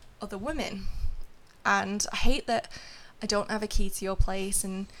other women, and I hate that I don't have a key to your place,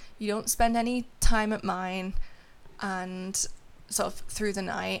 and you don't spend any time at mine, and sort of through the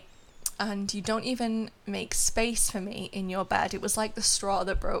night, and you don't even make space for me in your bed. It was like the straw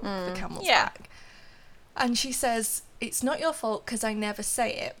that broke the camel's back. And she says, it's not your fault because I never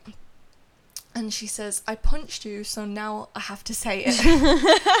say it. And she says, I punched you, so now I have to say it.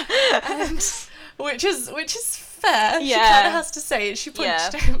 And, which is fair. She kind of has to say it. She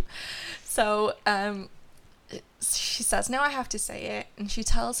punched him. So she says, now I have to say it. And she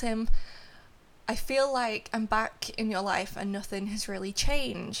tells him, I feel like I'm back in your life and nothing has really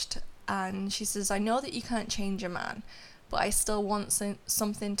changed. And she says, I know that you can't change a man, but I still want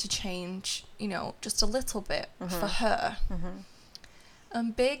something to change, you know, just a little bit for her.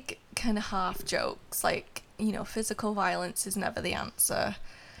 And Big kind of half jokes, like, you know, physical violence is never the answer.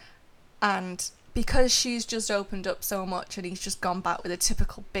 And because she's just opened up so much and he's just gone back with a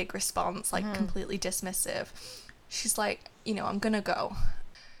typical Big response, like completely dismissive, she's like, you know, I'm gonna go.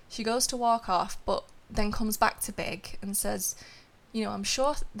 She goes to walk off, but then comes back to Big and says, you know, I'm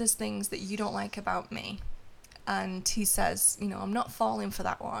sure there's things that you don't like about me. And he says, you know, I'm not falling for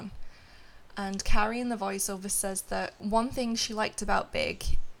that one. And Carrie in the voiceover says that one thing she liked about Big,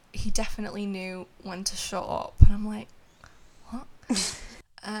 he definitely knew when to shut up. And I'm like, what?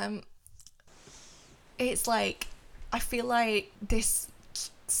 It's like, I feel like this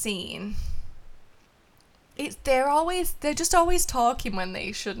scene, they're just always talking when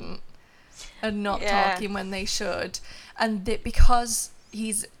they shouldn't, and not talking when they should. And that because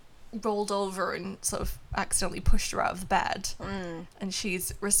he's rolled over and sort of accidentally pushed her out of the bed, and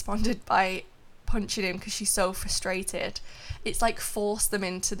she's responded by punching him because she's so frustrated, it's like forced them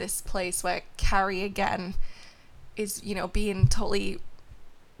into this place where Carrie again is, you know, being totally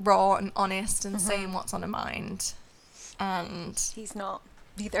raw and honest and saying what's on her mind, and he's not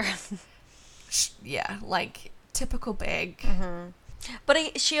either. Yeah, like typical Big.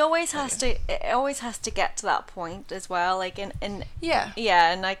 But she always has to. It always has to get to that point as well. Like and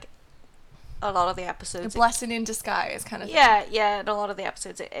like a lot of the episodes, a blessing in disguise kind of thing. Yeah. In a lot of the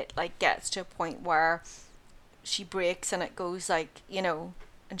episodes, it like gets to a point where she breaks and it goes like, you know,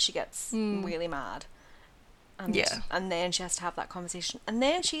 and she gets really mad. And then she has to have that conversation. And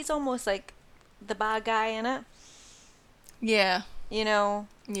then she's almost like the bad guy in it. Yeah. You know?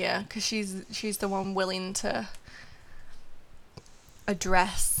 Yeah, because she's the one willing to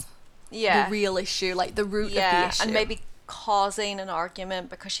address the real issue, like the root of the issue. And maybe causing an argument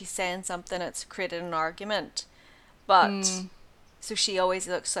because she's saying something that's created an argument. But, so she always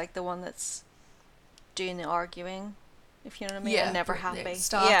looks like the one that's doing the arguing, if you know what I mean? Yeah. And never happy.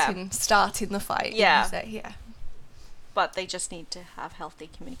 Starting the fight. Yeah. Yeah. But they just need to have healthy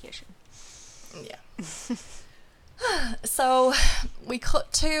communication. Yeah. So we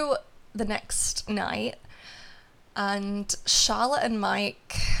cut to the next night, and Charlotte and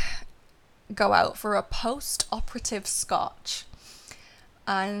Mike go out for a post-operative scotch,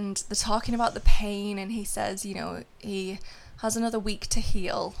 and they're talking about the pain, and he says, you know, he has another week to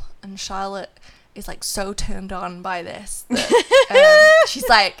heal, and Charlotte is like so turned on by this that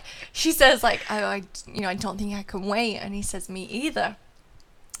she says I don't think I can wait, and he says me either,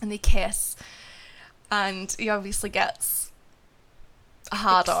 and they kiss. And he obviously gets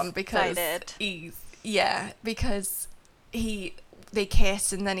hard on because they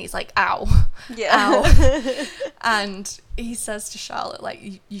kiss, and then he's like, ow. Yeah. Ow. And he says to Charlotte,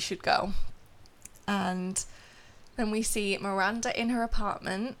 like, you should go. And then we see Miranda in her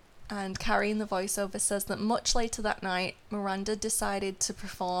apartment, and Carrie in the voiceover says that much later that night, Miranda decided to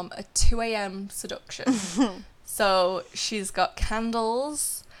perform a 2 a.m. seduction. So she's got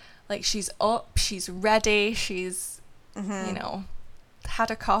candles. Like, she's up, she's ready, she's, you know,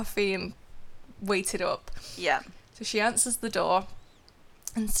 had a coffee and waited up. Yeah. So she answers the door,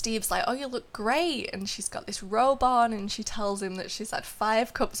 and Steve's like, oh, you look great. And she's got this robe on, and she tells him that she's had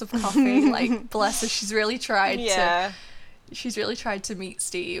 5 cups of coffee. Like, bless her, she's really tried to meet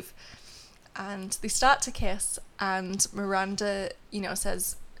Steve. And they start to kiss, and Miranda, you know,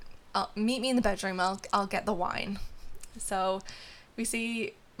 says, meet me in the bedroom, I'll get the wine. So we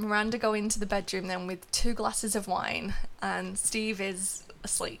see Miranda go into the bedroom then with 2 glasses of wine, and Steve is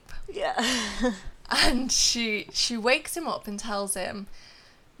asleep. Yeah. And she wakes him up and tells him,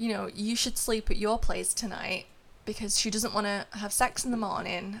 you know, you should sleep at your place tonight, because she doesn't want to have sex in the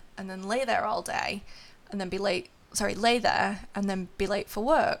morning and then lay there all day and then lay there and then be late for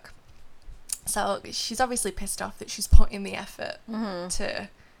work. So she's obviously pissed off that she's put in the effort to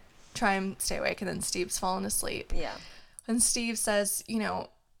try and stay awake, and then Steve's fallen asleep. Yeah. And Steve says, you know,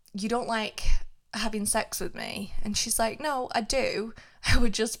 you don't like having sex with me? And she's like, no, I do. I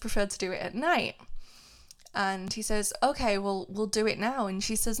would just prefer to do it at night. And he says, okay, well, we'll do it now. And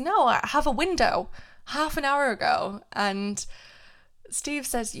she says, no, I have a window half an hour ago. And Steve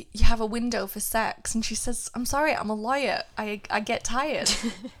says, you have a window for sex. And she says, I'm sorry, I'm a lawyer. I get tired.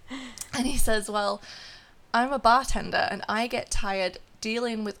 And he says, well, I'm a bartender and I get tired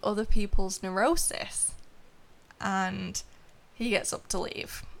dealing with other people's neurosis. And he gets up to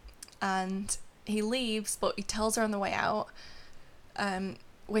leave. And he leaves, but he tells her on the way out,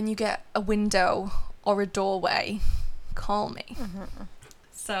 when you get a window or a doorway, call me.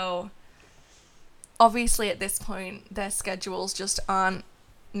 So obviously at this point their schedules just aren't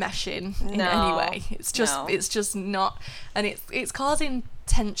meshing in any way. It's just not, and it's causing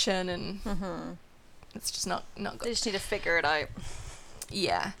tension, and it's just not good. They just need to figure it out.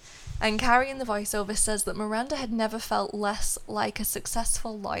 Yeah. And Carrie in the voiceover says that Miranda had never felt less like a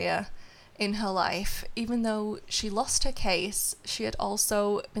successful lawyer in her life. Even though she lost her case, she had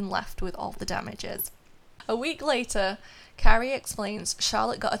also been left with all the damages. A week later, Carrie explains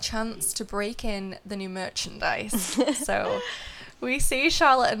Charlotte got a chance to break in the new merchandise. So we see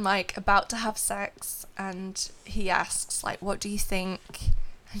Charlotte and Mike about to have sex, and he asks, like, what do you think?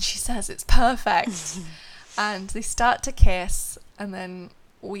 And she says it's perfect. And they start to kiss, and then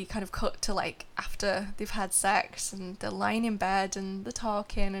we kind of cut to, like, after they've had sex, and they're lying in bed and they're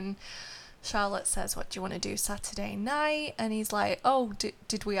talking, and Charlotte says, what do you want to do Saturday night? And he's like, oh,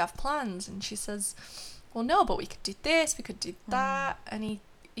 did we have plans? And she says, well, no, but we could do this, we could do that. And he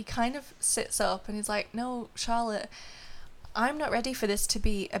kind of sits up and he's like, no, Charlotte, I'm not ready for this to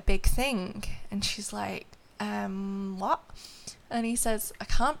be a big thing. And she's like, what? And he says, I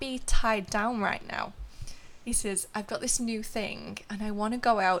can't be tied down right now. He says, I've got this new thing and I want to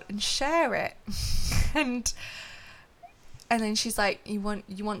go out and share it. and then she's like, you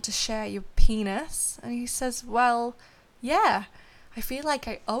want to share your penis? And he says, well, yeah, I feel like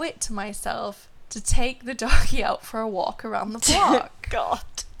I owe it to myself to take the doggy out for a walk around the block. God.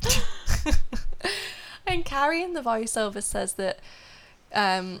 And Carrie in the voiceover says that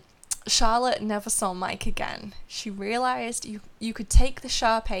Charlotte never saw Mike again. She realised you could take the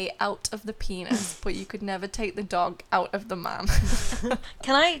Shar-Pei out of the penis, but you could never take the dog out of the man.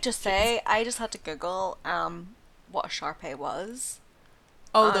 Can I just say, I just had to Google what a Shar-Pei was.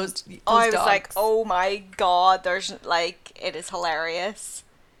 Oh, those I was dogs. like, oh my god, there's like, it is hilarious.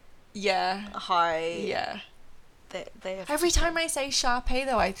 Yeah. How Yeah. they have Every time I say Shar-Pei,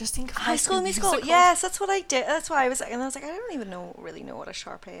 though, I just think of High School Musical. Yes, that's what I did. That's why I was like, and I was like, I don't even really know what a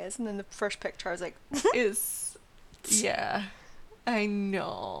Shar-Pei is. And then the first picture, I was like, yeah, I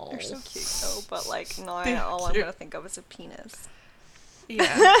know. They're so cute though, but like now They're all I'm cute. gonna think of is a penis.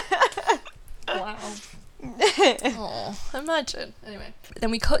 Yeah. Wow. Oh, imagine. Anyway,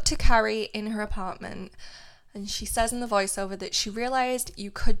 then we cut to Carrie in her apartment, and she says in the voiceover that she realised you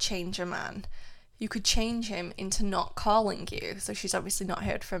could change a man. You could change him into not calling you. So she's obviously not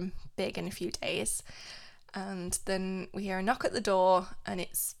heard from Big in a few days. And then we hear a knock at the door, and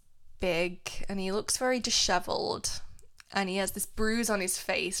it's Big, and he looks very dishevelled, and he has this bruise on his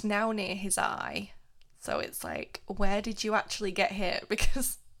face, now near his eye. So it's like, where did you actually get hit?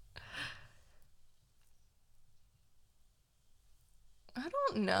 Because I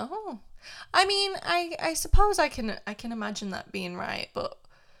don't know. I mean, I suppose I can imagine that being right, but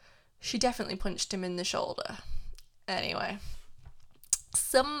she definitely punched him in the shoulder. Anyway,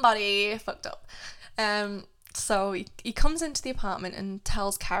 somebody fucked up. So he comes into the apartment and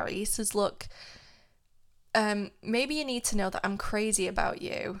tells Carrie, he says, look, maybe you need to know that I'm crazy about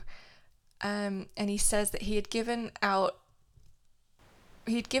you. And he says that he had given out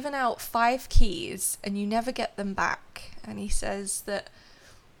 5 keys and you never get them back. And he says that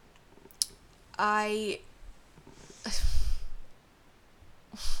I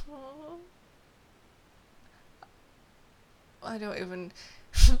don't even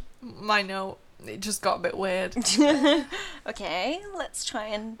my note, it just got a bit weird. Okay, let's try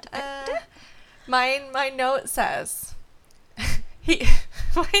and depict it. My note says he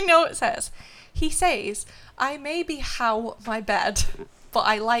says, I maybe how my bed, but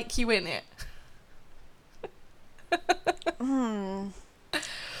I like you in it.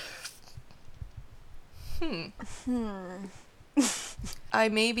 I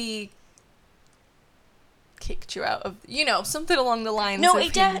maybe kicked you out of, something along the lines of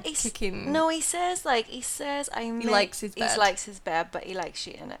him kicking. No, he says he likes his bed. He likes his bed, but he likes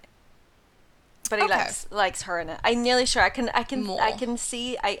you in it. But he likes her in it. I'm nearly sure I can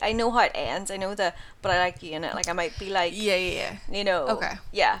see. I know how it ends. I know but I like you in it. Like I might be like, yeah. Okay.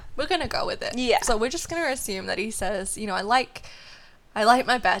 Yeah. We're gonna go with it. Yeah. So we're just gonna assume that he says, I like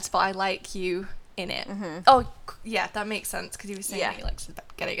my bed, but I like you in it. Mm-hmm. Oh yeah, that makes sense because he was saying that he likes his bed.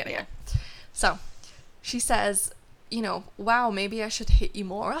 Get it. Yeah. So she says, wow, maybe I should hit you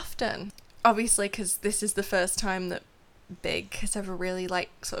more often. Obviously, because this is the first time that Big has ever really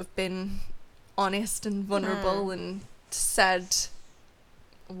sort of been honest and vulnerable and said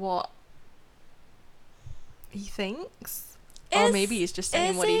what he thinks. Or maybe he's just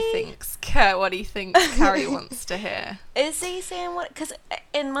saying what he thinks Carrie wants to hear. Is he saying what? Because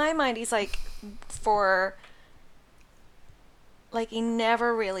in my mind, he's he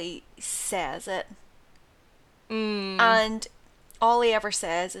never really says it. And all he ever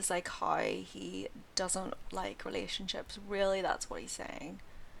says is how he doesn't like relationships. Really, that's what he's saying.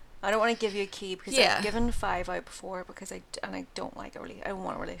 I don't want to give you a key because I've given 5 out before because I don't like I don't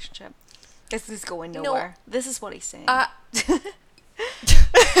want a relationship. This is going nowhere. No, this is what he's saying. No,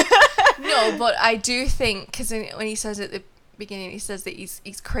 but I do think because when he says at the beginning, he says that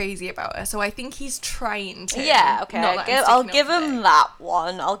he's crazy about her. So I think he's trying to. Yeah. Okay. I'll give him that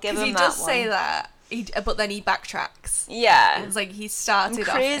one. I'll give him that one. He does say that. But then he backtracks. Yeah. It's like he started I'm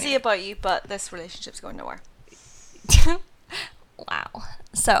crazy about you, but this relationship's going nowhere. Wow.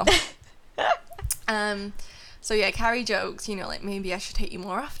 So, Carrie jokes, maybe I should hit you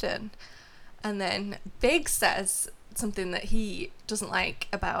more often. And then Big says something that he doesn't like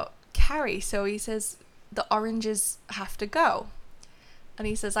about Carrie. So he says the oranges have to go. And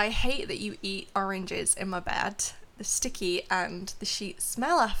he says, I hate that you eat oranges in my bed. They're sticky and the sheets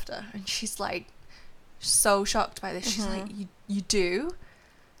smell after. And she's like, so shocked by this. She's like, you do?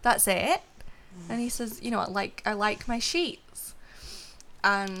 That's it? And he says, I like my sheets.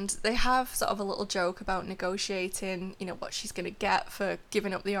 And they have sort of a little joke about negotiating, what she's going to get for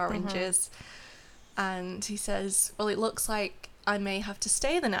giving up the oranges. And he says, well, it looks like I may have to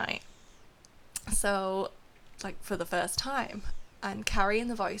stay the night. So, for the first time. And Carrie in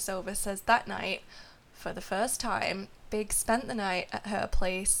the voiceover says that night, for the first time, Big spent the night at her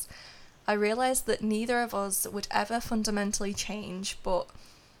place. I realised that neither of us would ever fundamentally change, but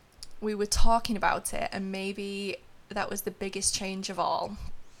we were talking about it, and maybe that was the biggest change of all.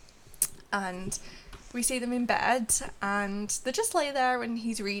 And we see them in bed, and they just lay there, and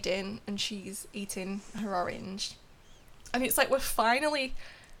he's reading, and she's eating her orange. And it's like we're finally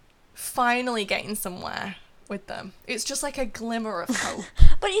getting somewhere with them. It's just like a glimmer of hope.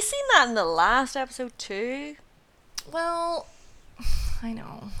 But you seen that in the last episode too. Well, I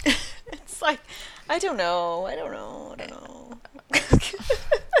know. It's like, I don't know.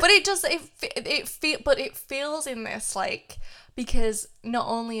 But it feels in this, like, because not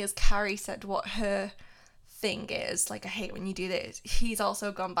only has Carrie said what her thing is, like, I hate when you do this, he's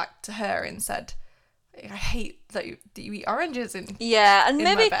also gone back to her and said, I hate that you eat oranges in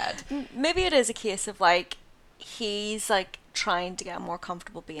my bed. Maybe it is a case of, like, he's, like, trying to get more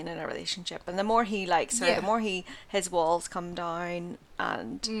comfortable being in a relationship, and the more he likes her, the more his walls come down,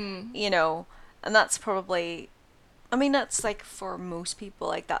 and you know, and that's probably, I mean, that's like for most people,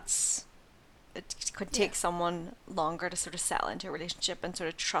 like it could take someone longer to sort of settle into a relationship and sort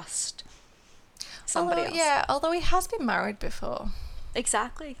of trust somebody else. Yeah, although he has been married before.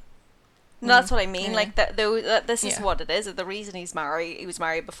 Exactly. No, that's what I mean. Yeah. Like that. This is what it is. The reason he was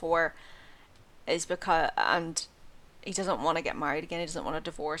married before, is because, and he doesn't want to get married again. He doesn't want a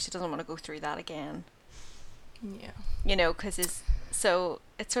divorce. He doesn't want to go through that again. Yeah. You know, because so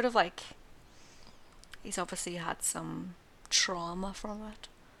it's sort of like he's obviously had some trauma from it.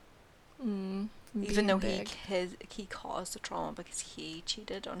 Even though he caused the trauma because he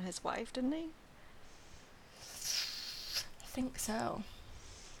cheated on his wife, didn't he? I think so.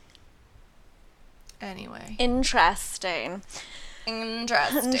 Anyway. Interesting.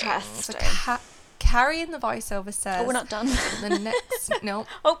 So Carrie in the voiceover says... Oh, we're not done. No.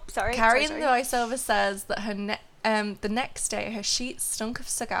 Oh, sorry. Carrie in the voiceover says that the next day her sheets stunk of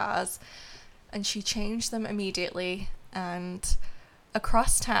cigars, and she changed them immediately, and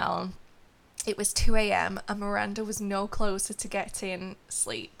across town it was 2 a.m. and Miranda was no closer to getting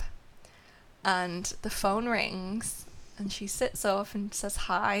sleep. And the phone rings, and she sits up and says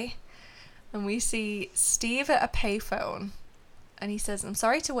hi. And we see Steve at a payphone, and he says, "I'm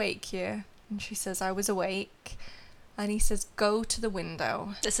sorry to wake you." And she says, "I was awake." And he says, "Go to the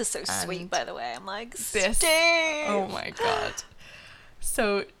window." This is so sweet, by the way. I'm like, Steve! Oh my God.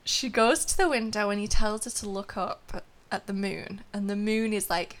 So she goes to the window, and he tells her to look up at the moon. And the moon is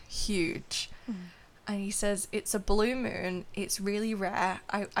like huge. And he says, "It's a blue moon. It's really rare.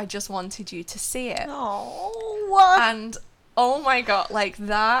 I just wanted you to see it." Oh. And oh my God, like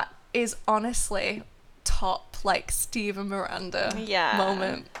that is honestly top, like, Steve and Miranda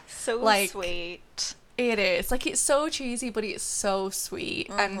moment. So like, sweet. It is. Like, it's so cheesy, but it's so sweet.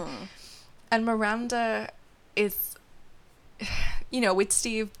 And Miranda is, you know, with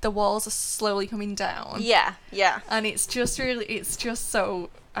Steve, the walls are slowly coming down. Yeah. And it's just so,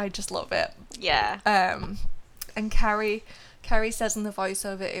 I just love it. Yeah. And Carrie says in the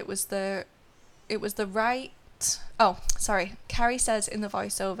voiceover, Carrie says in the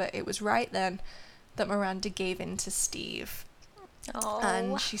voiceover, it was right then that Miranda gave in to Steve. Oh.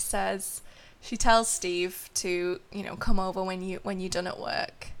 And she tells Steve to, you know, come over when you're done at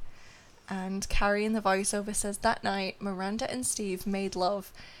work. And Carrie in the voiceover says that night Miranda and Steve made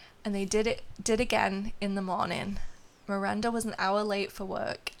love, and they did again in the morning. Miranda was an hour late for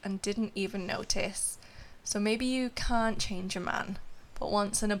work and didn't even notice. So maybe you can't change a man, but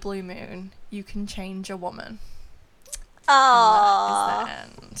once in a blue moon, you can change a woman. Oh, and that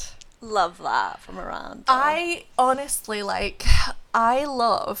is the end. Love that from Miranda. I honestly, like, we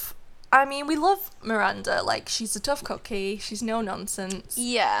love Miranda. Like, she's a tough cookie. She's no nonsense.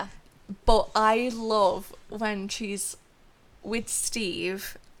 Yeah. But I love when she's with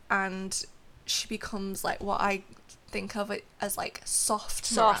Steve and she becomes, like, what I think of it as, like,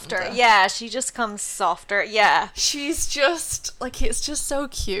 softer. Miranda. Yeah, she just comes softer. Yeah. She's just, like, it's just so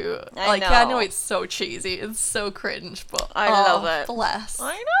cute. I know it's so cheesy. It's so cringe, but I love it. Bless.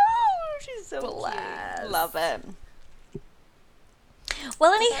 I know. She's so bless. Cute. Love it.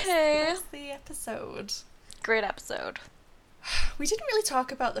 Well, anywho. That's the episode. Great episode. We didn't really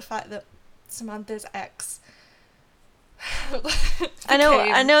talk about the fact that Samantha's ex... I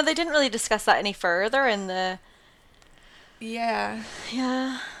know they didn't really discuss that any further in the... Yeah.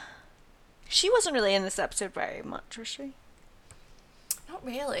 She wasn't really in this episode very much, was she? Not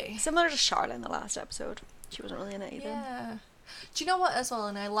really. Similar to Charlotte in the last episode. She wasn't really in it either. Yeah. Do you know what as well?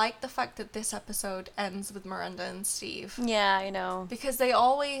 And I like the fact that this episode ends with Miranda and Steve. Yeah, I know. Because they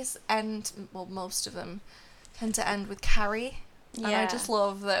always end, well, most of them tend to end with Carrie. Yeah. And I just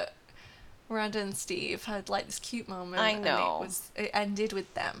love that Miranda and Steve had, like, this cute moment. I know. And it ended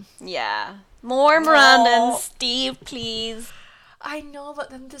with them. Yeah. More Miranda and Steve, please. I know, but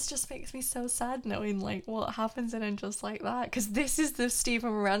then this just makes me so sad knowing like what happens in and just like that, because this is the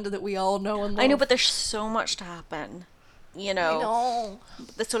Stephen Miranda that we all know and love. I know, but there's so much to happen, you know. I know.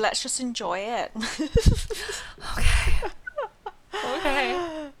 So let's just enjoy it. Okay.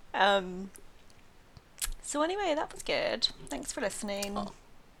 Okay. So anyway, that was good. Thanks for listening. Oh.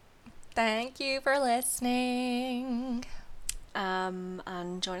 Thank you for listening.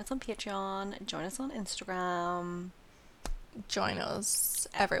 And join us on Patreon. Join us on Instagram. Join us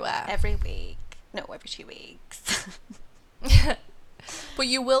everywhere. Every week. No, every 2 weeks. But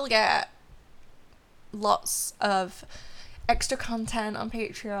you will get lots of extra content on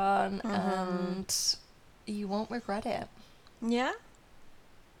Patreon, and you won't regret it. Yeah?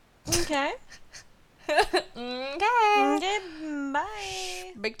 Okay. Okay. Okay,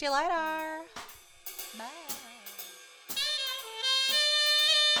 bye. Speak to you later.